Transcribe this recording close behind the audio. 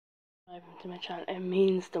To my channel, it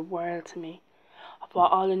means the world to me.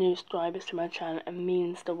 For all the new subscribers to my channel, it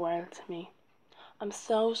means the world to me. I'm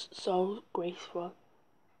so grateful.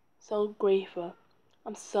 So grateful.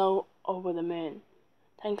 I'm so over the moon.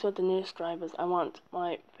 Thanks for the new subscribers. I want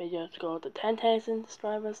my video to go to 10,000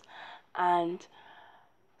 subscribers and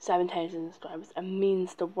 7,000 subscribers. It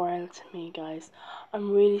means the world to me, guys.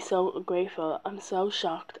 I'm really so grateful. I'm so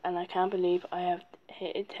shocked, and I can't believe I have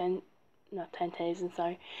hit 10,000,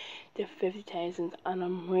 sorry, to 50,000, and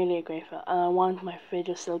I'm really grateful. And I want my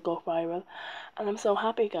video still go viral, and I'm so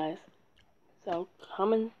happy, guys. So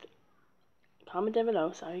comment down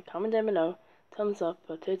below. Comment down below. Thumbs up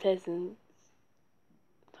for 2,000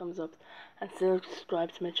 thumbs up, and still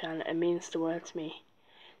subscribe to my channel. It means the world to me.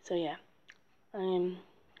 So yeah, and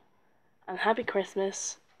happy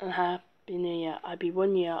Christmas and happy New Year. I'll be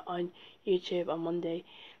 1 year on YouTube on Monday,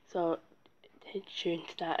 so tune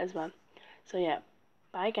to that as well. So yeah,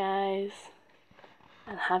 bye guys,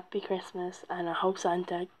 and happy Christmas, and I hope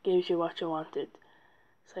Santa gives you what you wanted.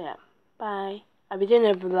 So yeah, bye. I'll be doing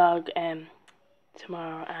a vlog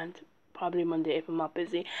tomorrow and probably Monday if I'm not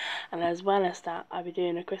busy, and as well as that I'll be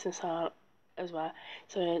doing a Christmas haul as well,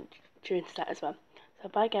 so tune to that as well. So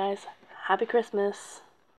bye guys, happy Christmas.